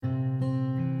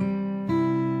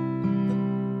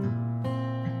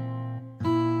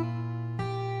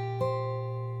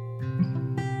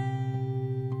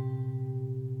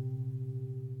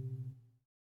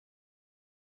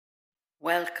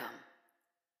Welcome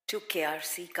to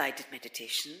KRC Guided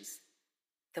Meditations,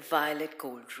 the Violet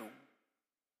Gold Room.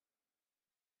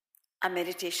 Our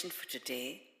meditation for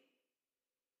today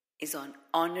is on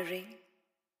honoring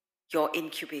your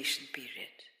incubation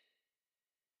period.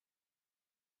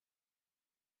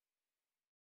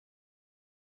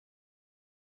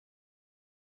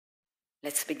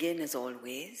 Let's begin as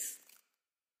always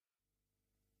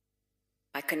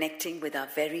by connecting with our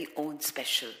very own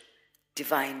special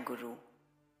Divine Guru,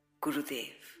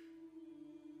 Gurudev,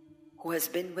 who has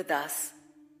been with us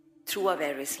through our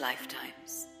various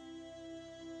lifetimes,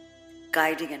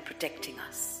 guiding and protecting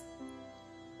us.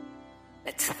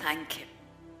 Let's thank him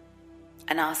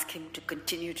and ask him to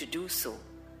continue to do so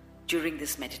during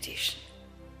this meditation.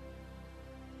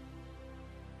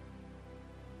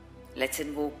 Let's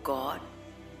invoke God,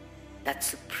 that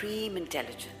supreme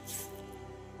intelligence.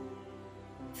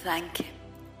 Thank him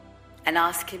and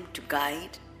ask him to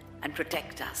guide and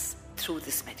protect us through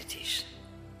this meditation.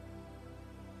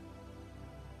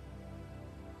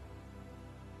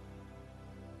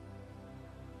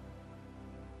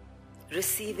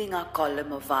 Receiving our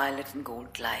column of violet and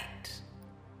gold light,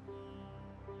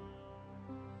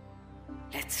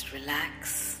 let's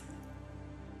relax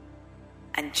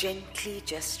and gently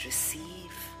just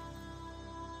receive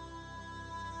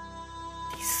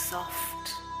these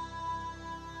soft,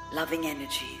 loving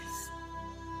energies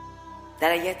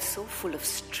that are yet so full of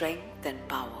strength and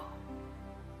power.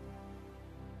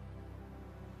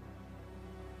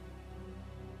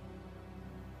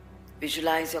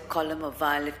 Visualize your column of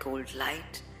violet gold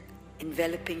light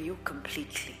enveloping you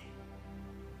completely.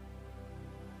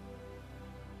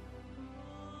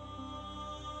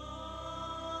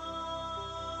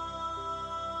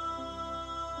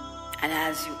 And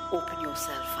as you open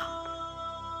yourself up,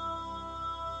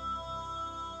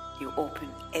 you open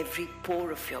every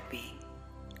pore of your being,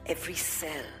 every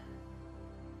cell,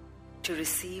 to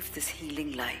receive this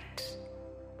healing light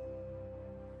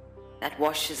that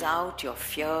washes out your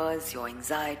fears, your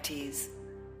anxieties,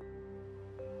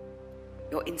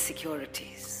 your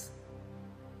insecurities.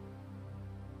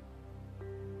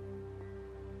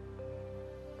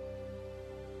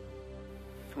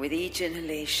 With each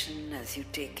inhalation, as you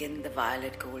take in the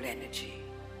violet gold energy,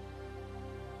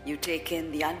 you take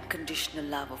in the unconditional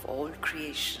love of all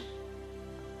creation.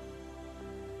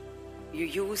 You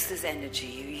use this energy,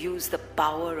 you use the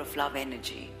power of love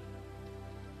energy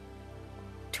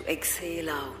to exhale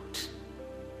out,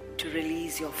 to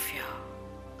release your fear,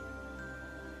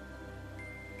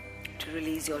 to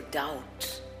release your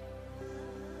doubt,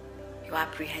 your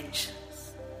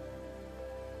apprehensions.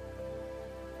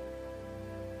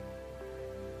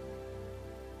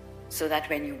 So that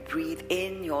when you breathe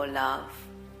in your love,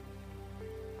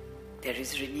 there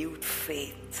is renewed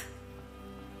faith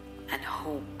and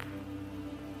hope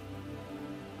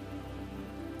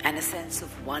and a sense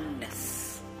of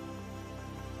oneness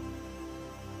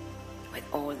with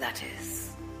all that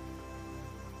is.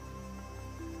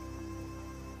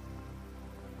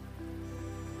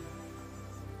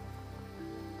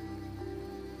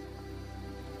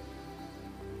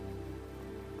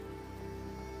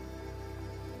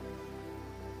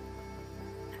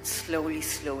 And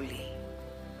slowly,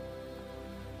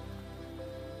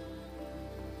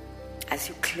 as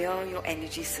you clear your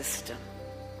energy system,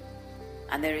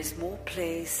 and there is more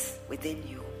place within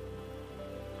you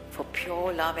for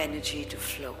pure love energy to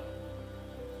flow,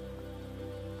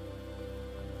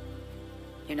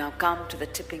 you now come to the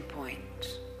tipping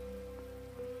point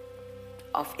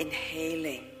of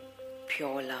inhaling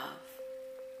pure love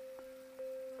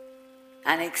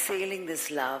and exhaling this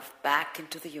love back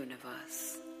into the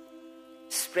universe,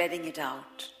 spreading it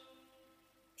out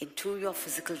into your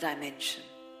physical dimension,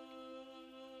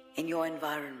 in your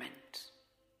environment,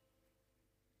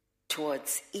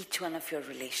 towards each one of your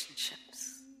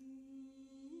relationships.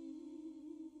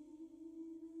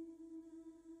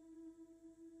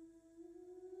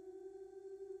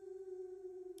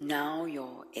 Now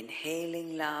you're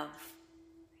inhaling love,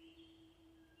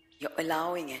 you're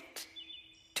allowing it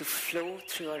to flow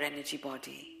through your energy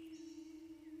body,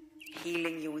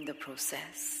 healing you in the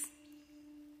process,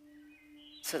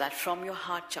 so that from your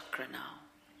heart chakra now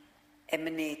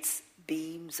emanates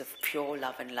beams of pure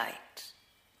love and light.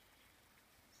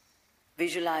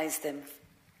 Visualize them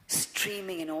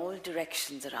streaming in all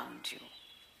directions around you,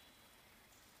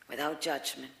 without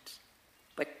judgment,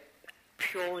 but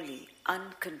purely,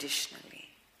 unconditionally,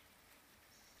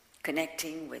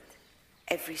 connecting with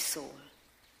every soul,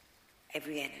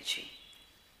 every energy,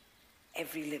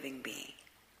 every living being.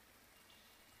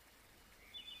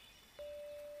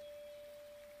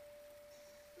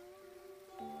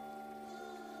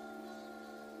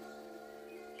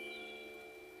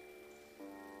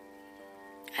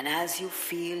 And as you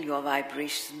feel your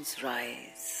vibrations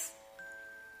rise,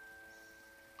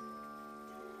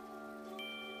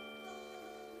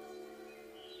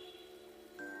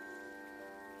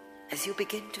 as you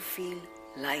begin to feel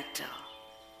lighter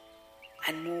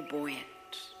and more buoyant,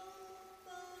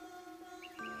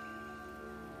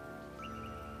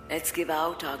 let's give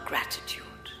out our gratitude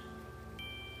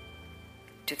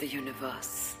to the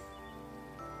universe,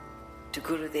 to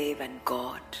Gurudev and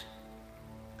God,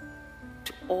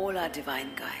 to all our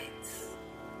divine guides.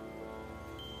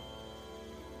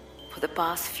 For the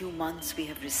past few months we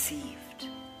have received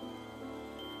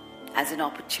as an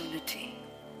opportunity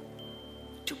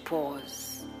to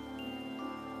pause,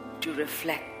 to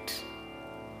reflect,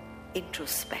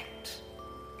 introspect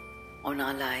on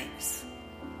our lives,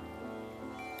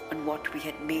 on what we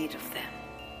had made of them.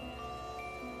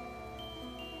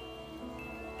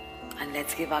 And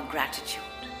let's give our gratitude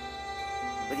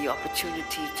for the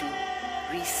opportunity to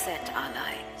reset our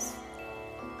lives,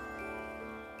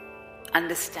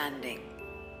 understanding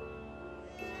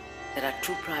that our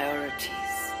true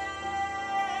priorities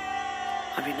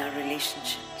are in our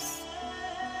relationships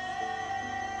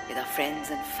with our friends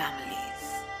and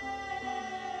families,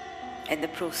 in the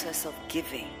process of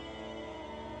giving,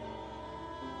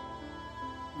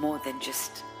 more than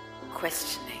just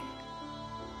questioning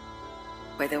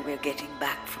whether we're getting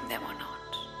back from them or not.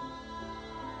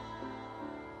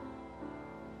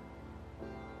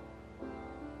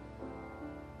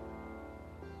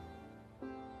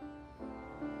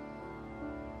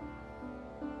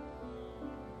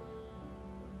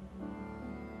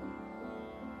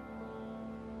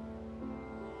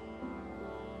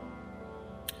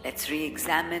 Let's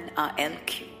re-examine our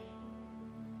LQ,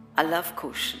 our love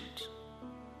quotient,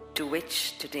 to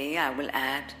which today I will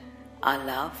add our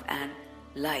love and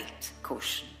light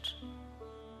quotient.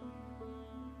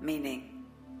 Meaning,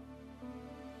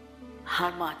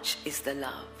 how much is the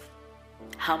love,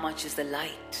 how much is the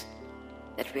light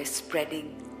that we're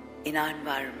spreading in our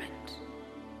environment,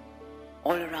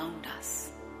 all around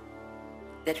us,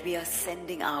 that we are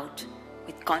sending out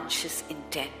with conscious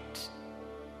intent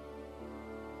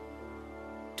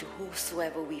to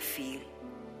whosoever we feel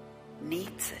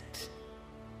needs it.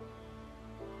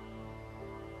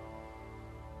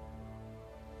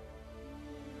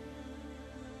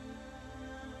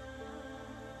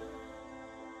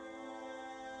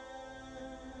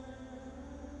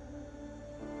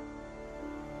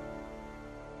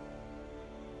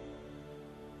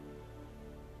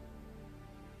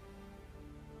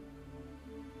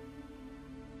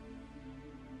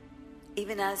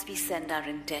 Even as we send our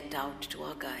intent out to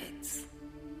our guides,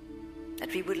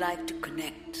 that we would like to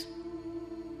connect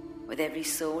with every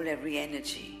soul, every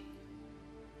energy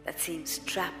that seems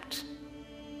trapped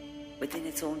within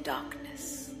its own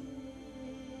darkness.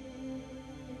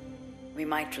 We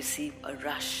might receive a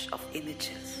rush of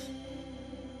images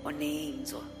or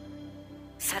names, or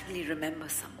suddenly remember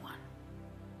someone.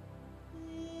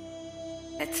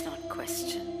 Let's not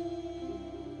question,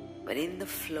 but in the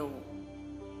flow,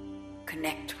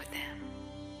 connect with them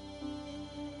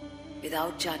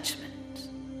without judgment,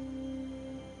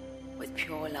 with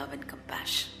pure love and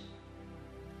compassion.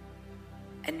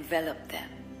 Envelop them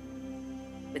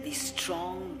with these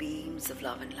strong beams of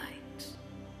love and light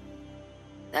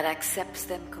that accepts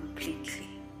them completely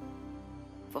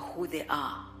for who they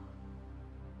are,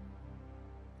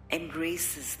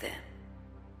 embraces them,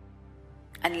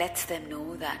 and lets them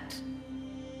know that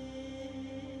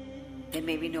there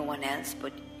may be no one else,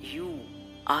 but you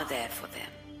are there for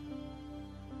them.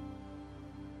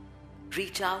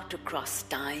 Reach out across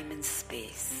time and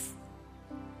space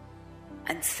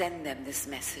and send them this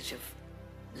message of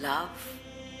love,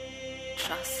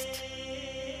 trust,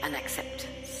 and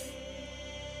acceptance.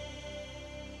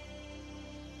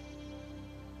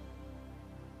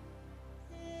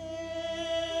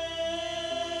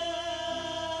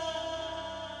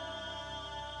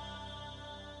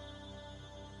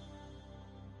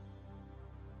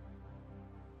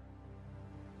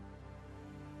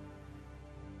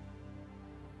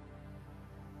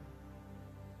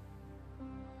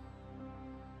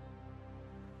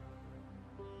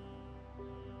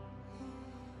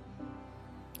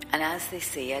 And as they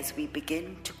say, as we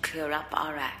begin to clear up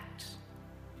our act,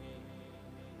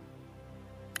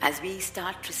 as we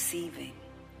start receiving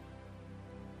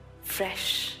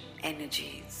fresh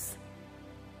energies,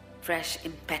 fresh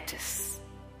impetus,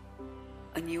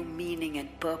 a new meaning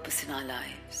and purpose in our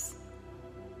lives,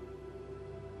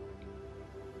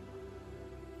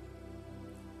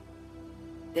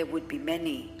 there would be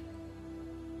many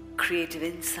creative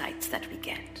insights that we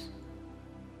get,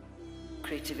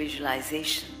 creative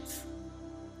visualizations,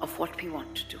 of what we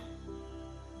want to do.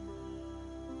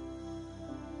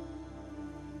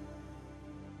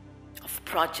 Of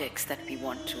projects that we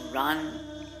want to run,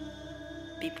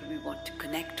 people we want to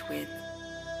connect with,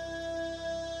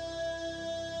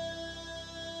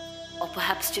 or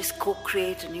perhaps just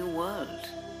co-create a new world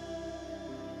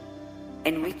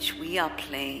in which we are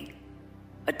playing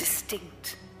a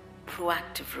distinct,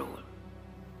 proactive role.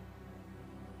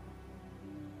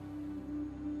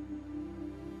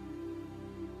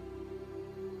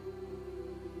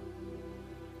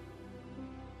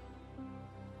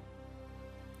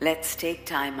 Let's take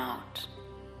time out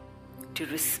to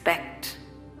respect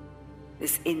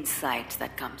this insight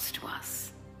that comes to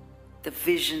us, the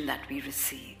vision that we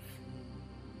receive.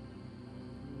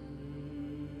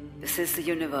 This is the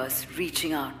universe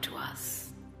reaching out to us,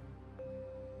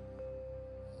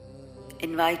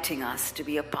 inviting us to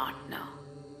be a partner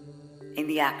in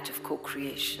the act of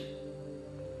co-creation.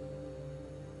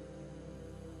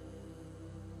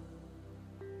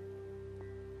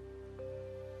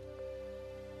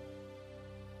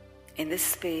 In this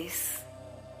space,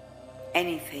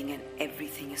 anything and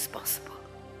everything is possible.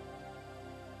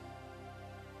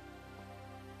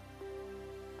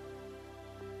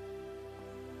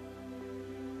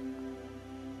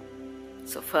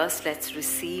 So first, let's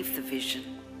receive the vision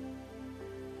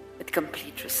with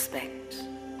complete respect.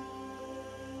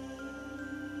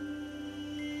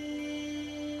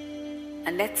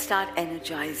 And let's start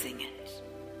energizing it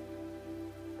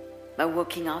by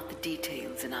working out the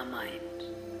details in our mind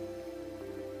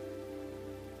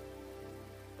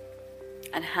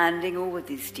and handing over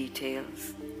these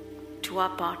details to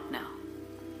our partner,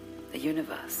 the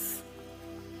universe.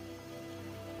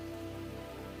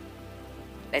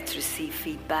 Let's receive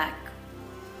feedback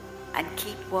and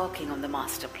keep working on the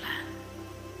master plan,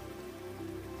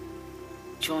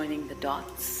 joining the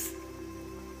dots,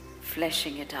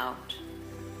 fleshing it out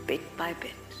bit by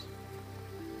bit,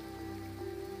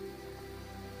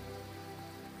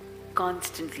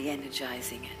 constantly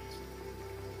energizing it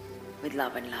with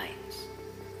love and light,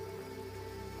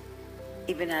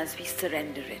 even as we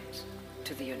surrender it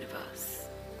to the universe.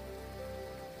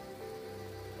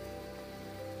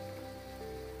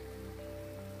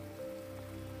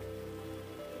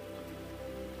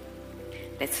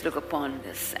 Let's look upon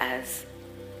this as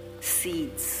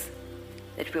seeds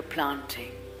that we're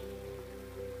planting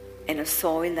in a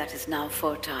soil that is now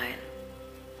fertile.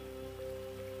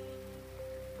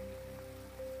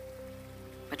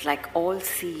 But like all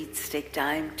seeds, take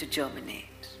time to germinate.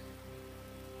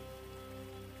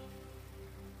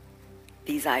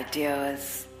 These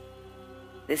ideas,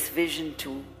 this vision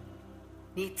too,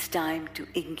 needs time to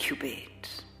incubate.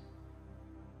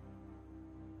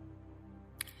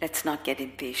 Let's not get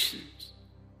impatient.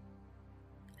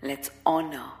 Let's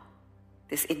honor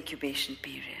this incubation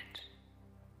period.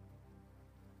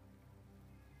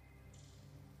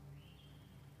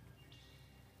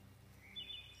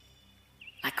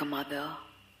 Like a mother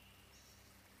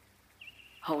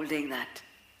holding that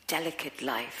delicate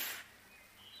life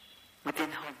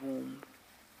within her womb.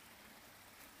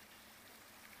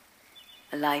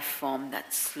 A life form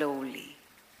that slowly,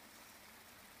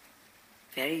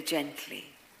 very gently,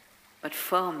 but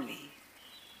firmly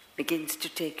begins to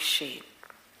take shape,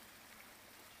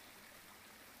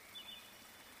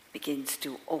 begins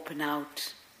to open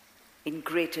out in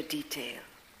greater detail.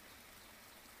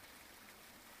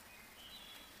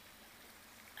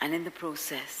 And in the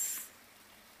process,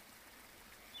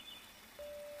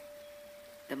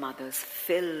 the mother's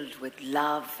filled with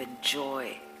love and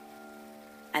joy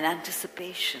and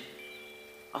anticipation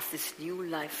of this new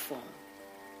life form.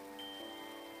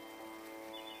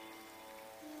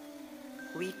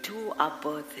 We too are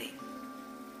birthing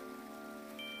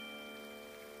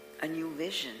a new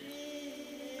vision,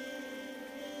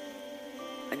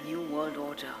 a new world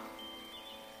order.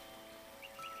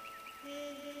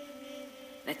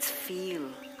 Let's feel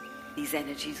these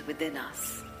energies within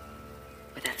us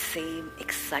with that same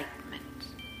excitement,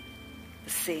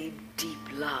 the same deep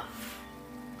love,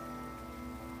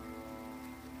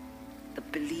 the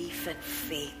belief and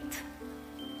faith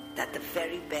that the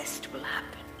very best will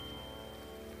happen,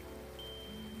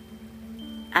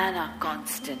 and our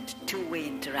constant two-way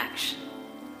interaction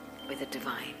with the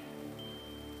divine.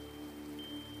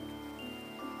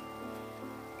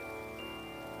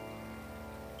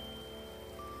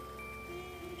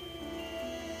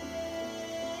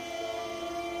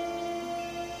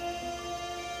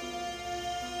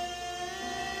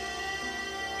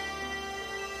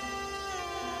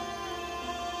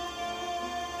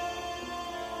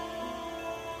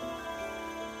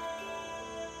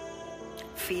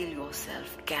 Feel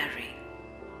yourself carrying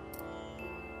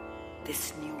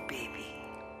this new baby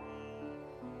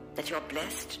that you're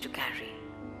blessed to carry,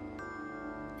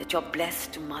 that you're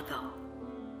blessed to mother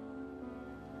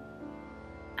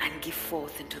and give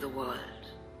forth into the world.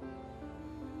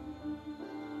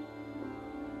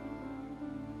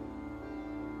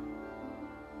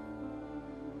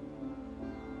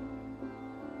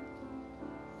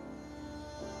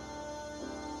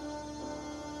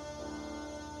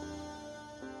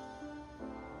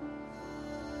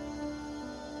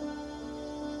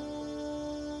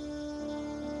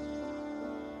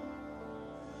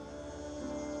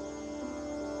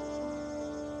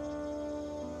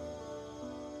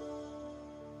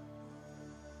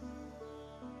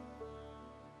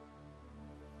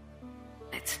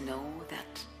 Let's know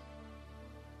that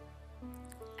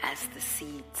as the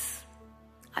seeds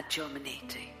are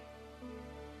germinating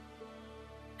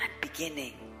and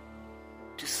beginning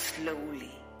to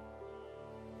slowly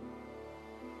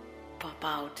pop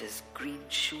out as green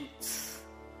shoots,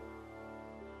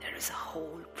 there is a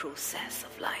whole process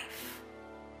of life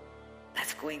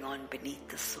that's going on beneath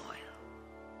the soil.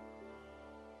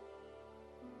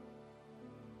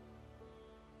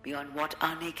 Beyond what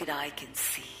our naked eye can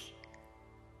see.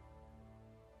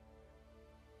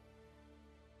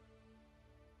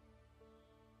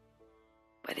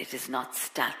 But it is not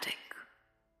static.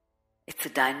 It's a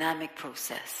dynamic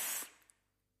process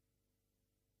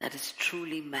that is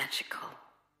truly magical.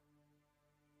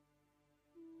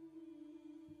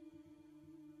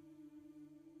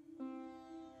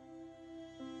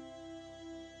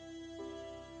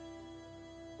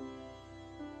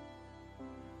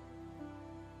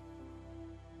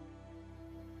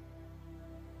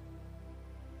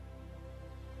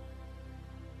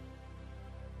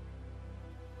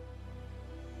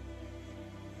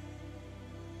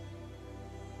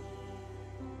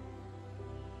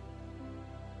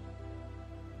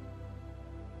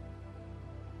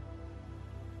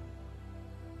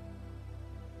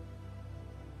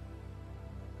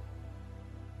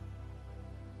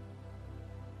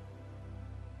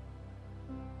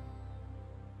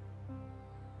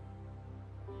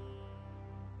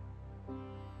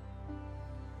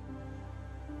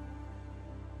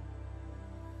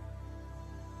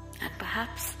 And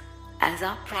perhaps as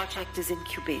our project is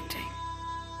incubating,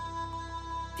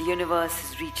 the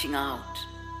universe is reaching out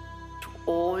to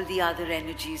all the other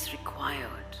energies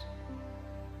required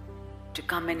to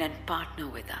come in and partner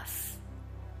with us,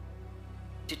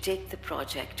 to take the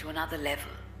project to another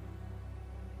level,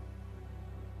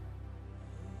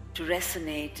 to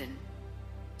resonate in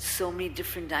so many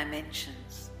different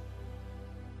dimensions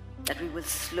that we will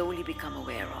slowly become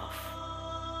aware of.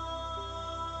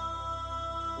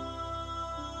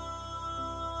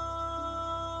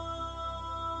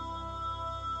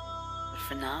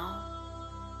 For now,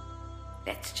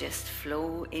 let's just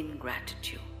flow in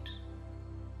gratitude.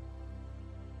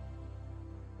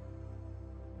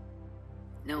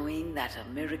 Knowing that a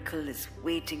miracle is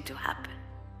waiting to happen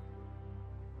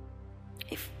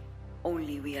if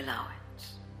only we allow it.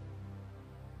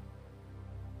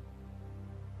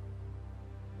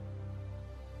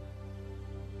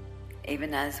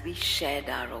 Even as we shed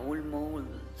our old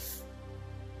molds,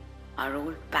 our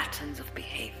old patterns of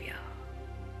behavior,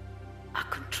 our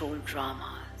control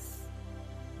dramas,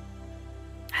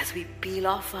 as we peel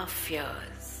off our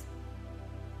fears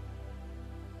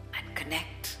and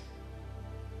connect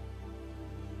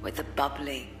with the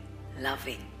bubbling,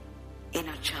 loving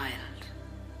inner child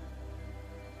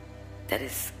that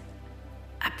is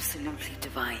absolutely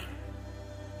divine.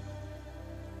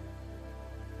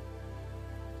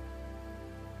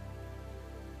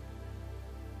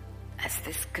 As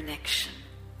this connection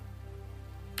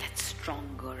gets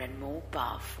stronger and more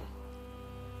powerful,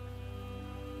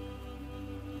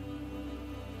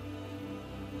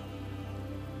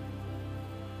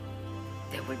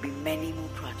 there will be many more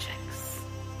projects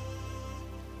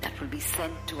that will be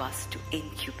sent to us to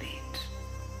incubate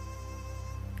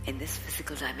in this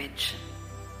physical dimension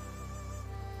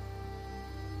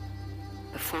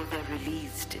before they're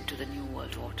released into the New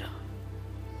World Order.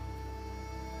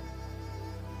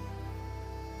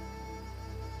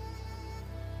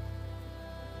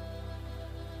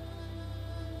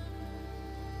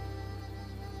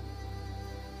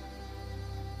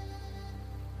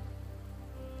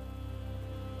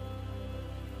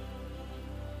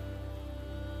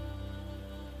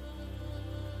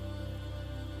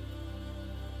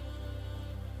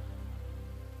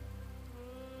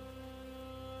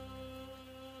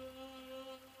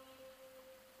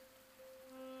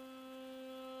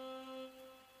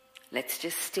 Let's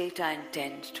just state our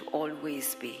intent to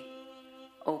always be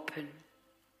open,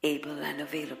 able and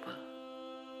available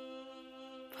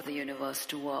for the universe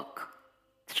to work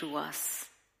through us,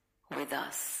 with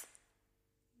us,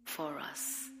 for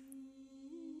us,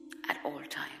 at all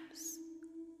times.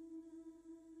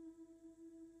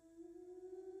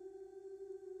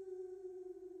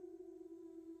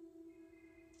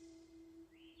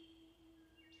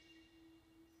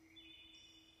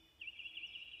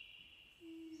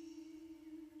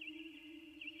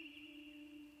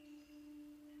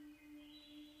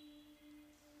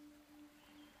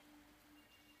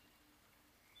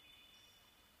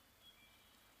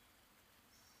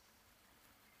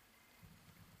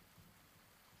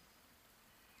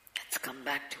 Let's come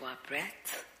back to our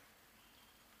breath.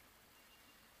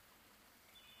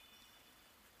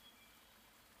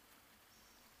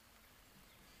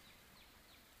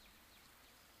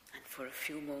 And for a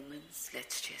few moments,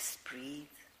 let's just breathe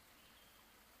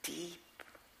deep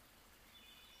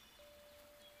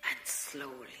and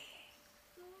slowly.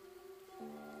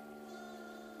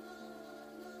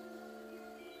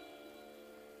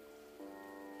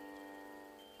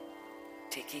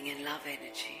 Taking in love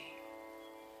energy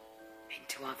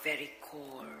into our very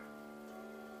core.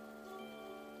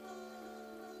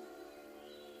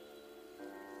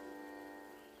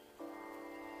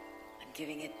 And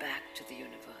giving it back to the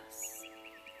universe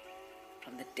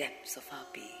from the depths of our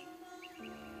being.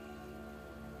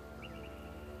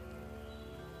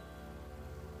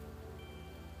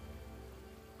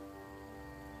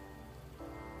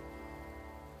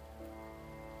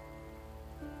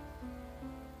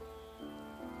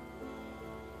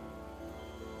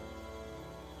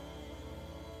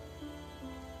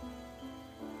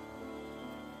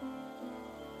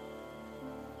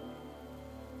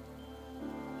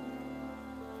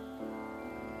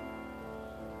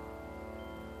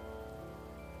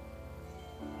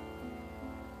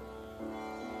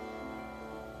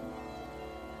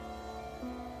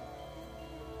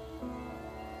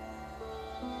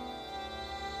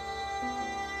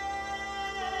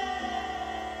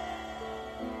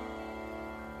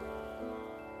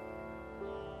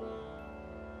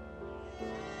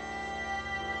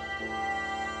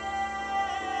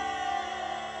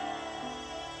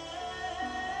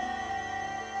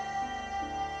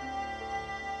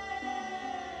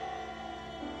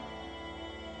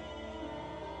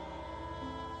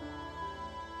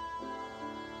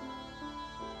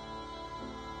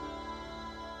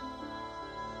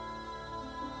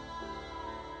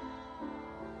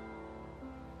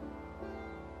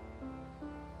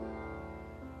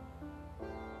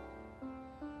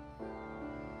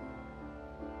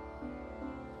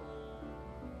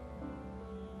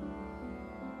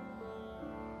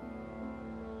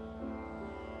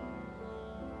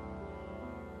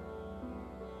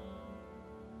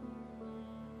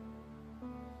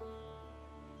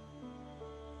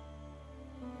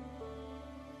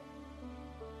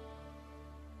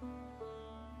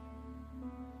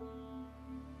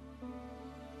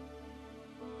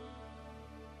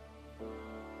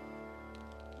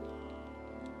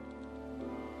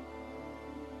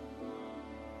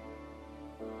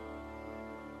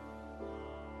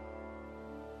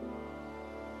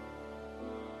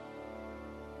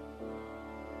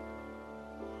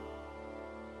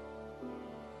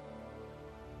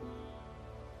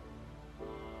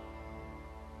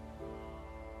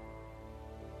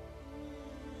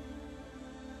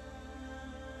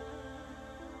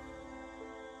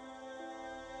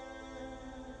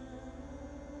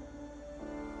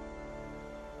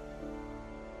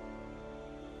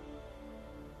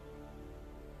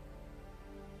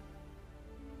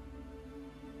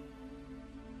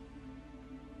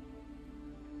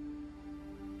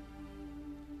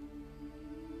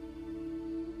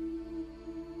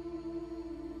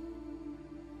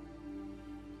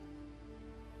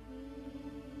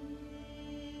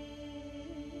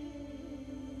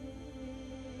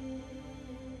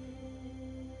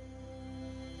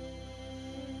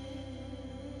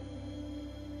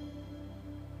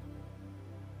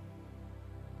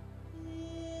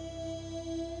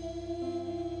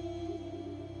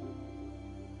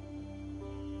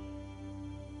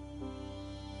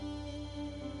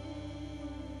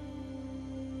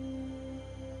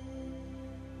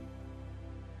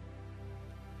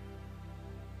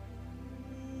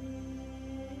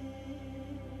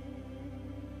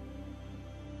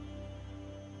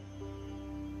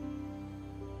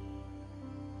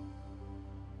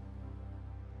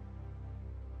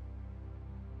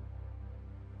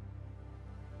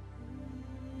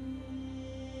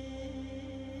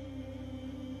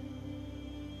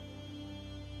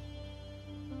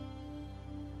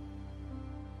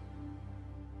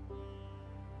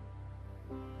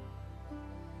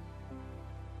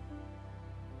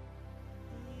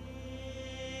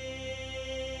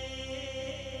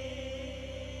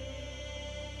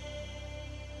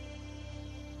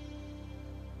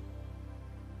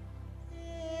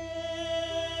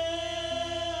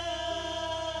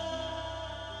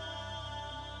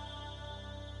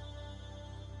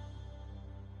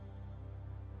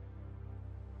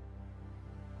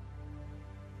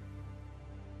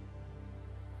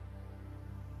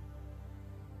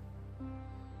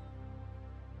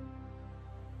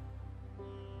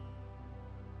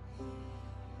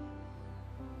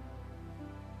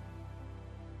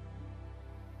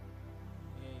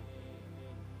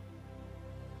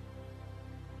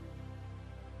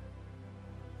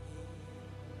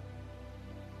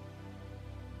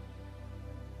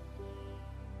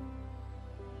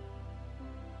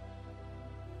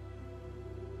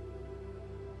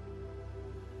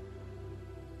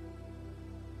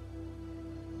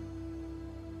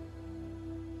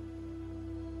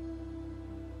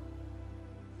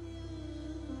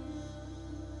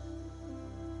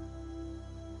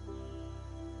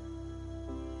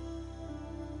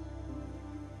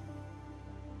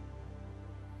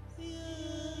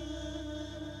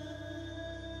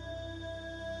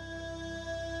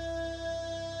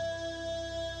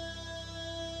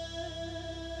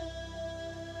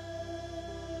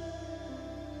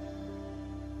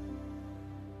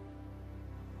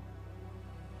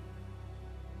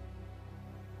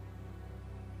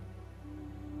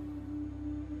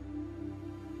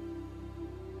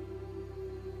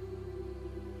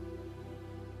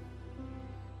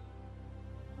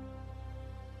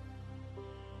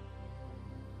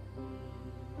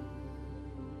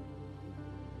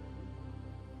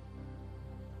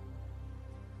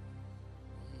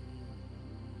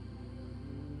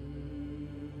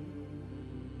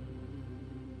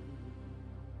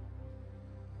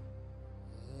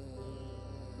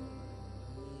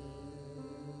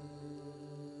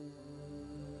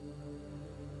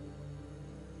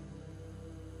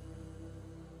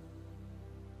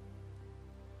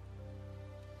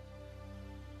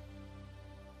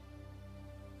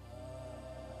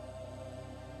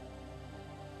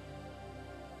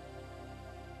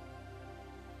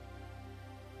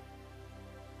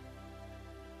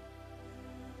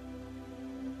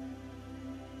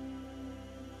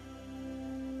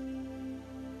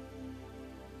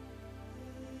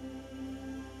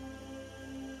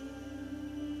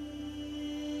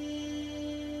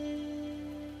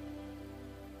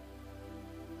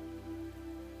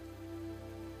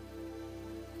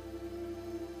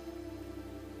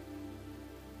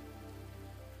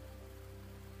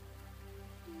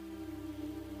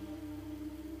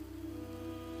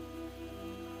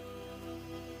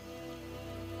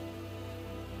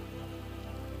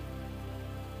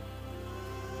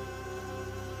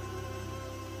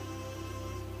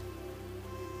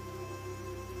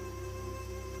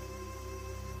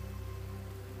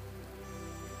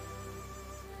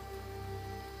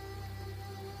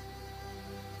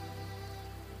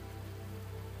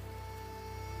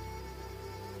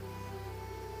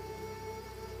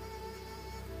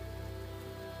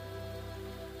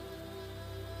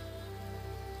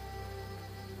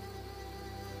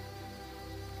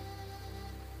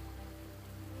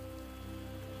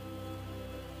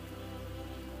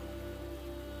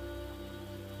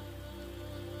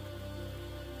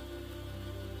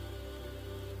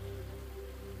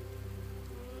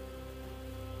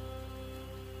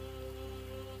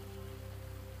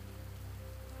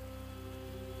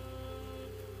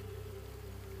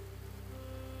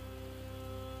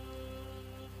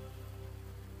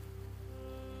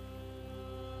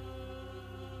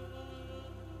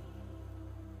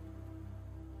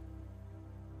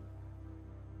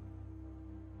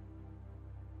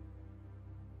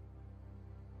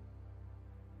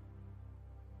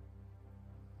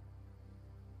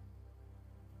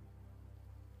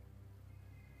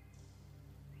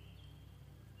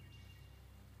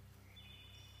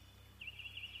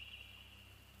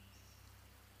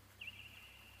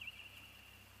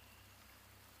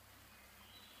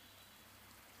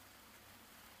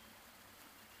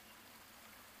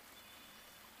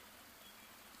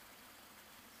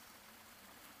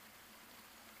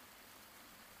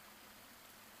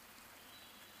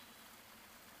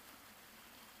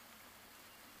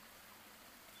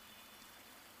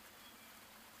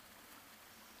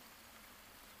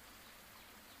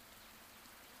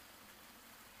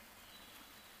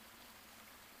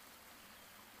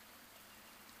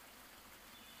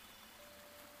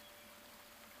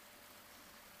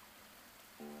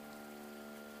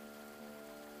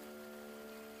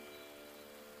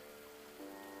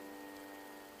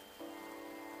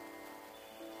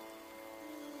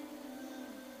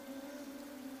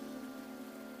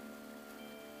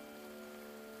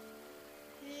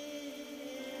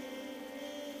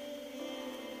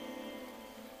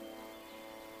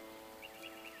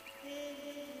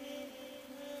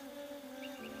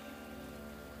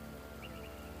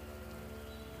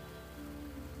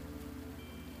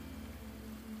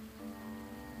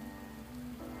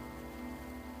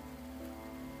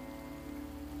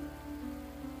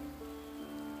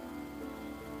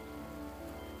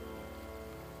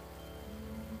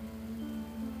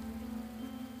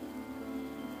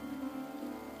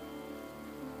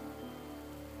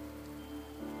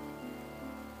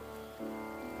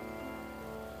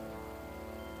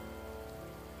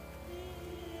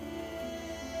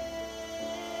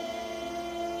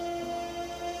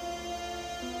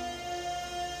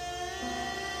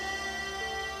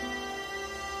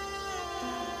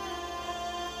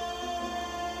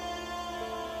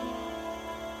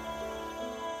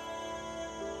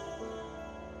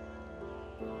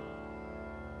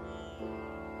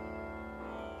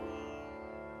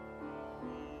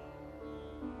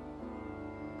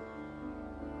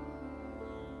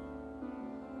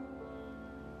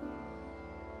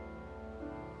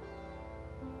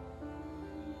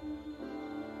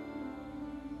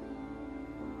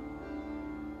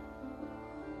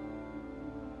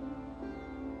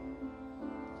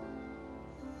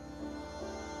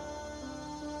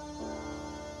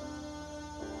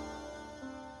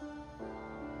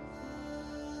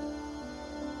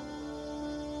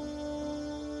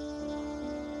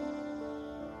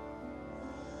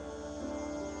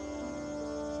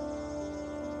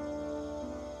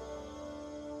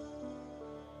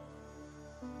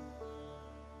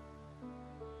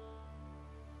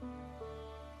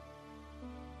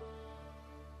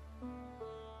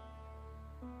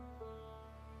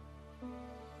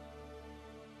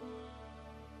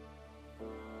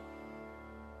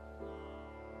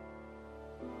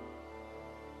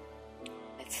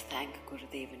 thank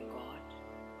Gurudev and God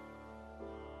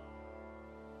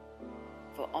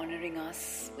for honoring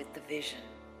us with the vision,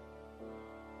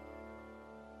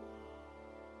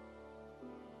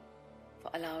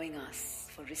 for allowing us,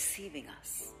 for receiving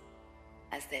us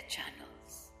as their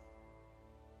channels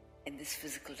in this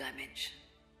physical dimension.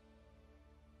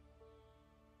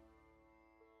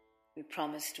 We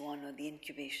promise to honor the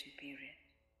incubation period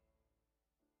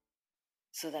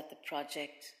so that the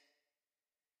project,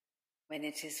 when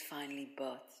it is finally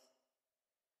birthed,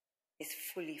 is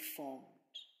fully formed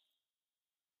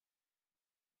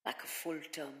like a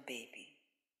full-term baby.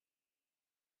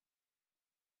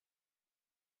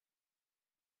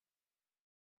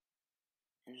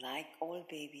 And like all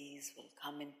babies, will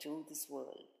come into this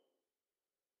world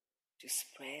to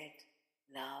spread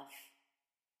love,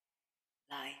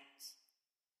 light,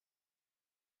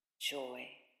 joy,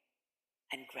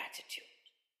 and gratitude.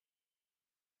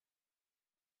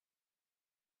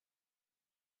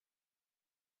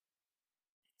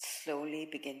 Slowly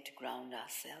begin to ground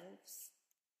ourselves,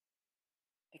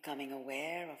 becoming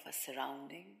aware of our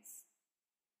surroundings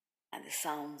and the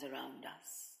sounds around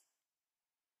us.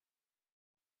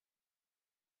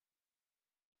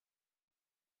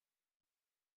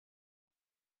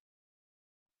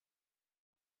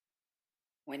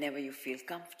 Whenever you feel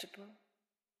comfortable,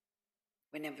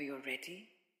 whenever you're ready,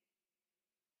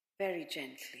 very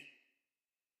gently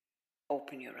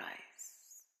open your eyes.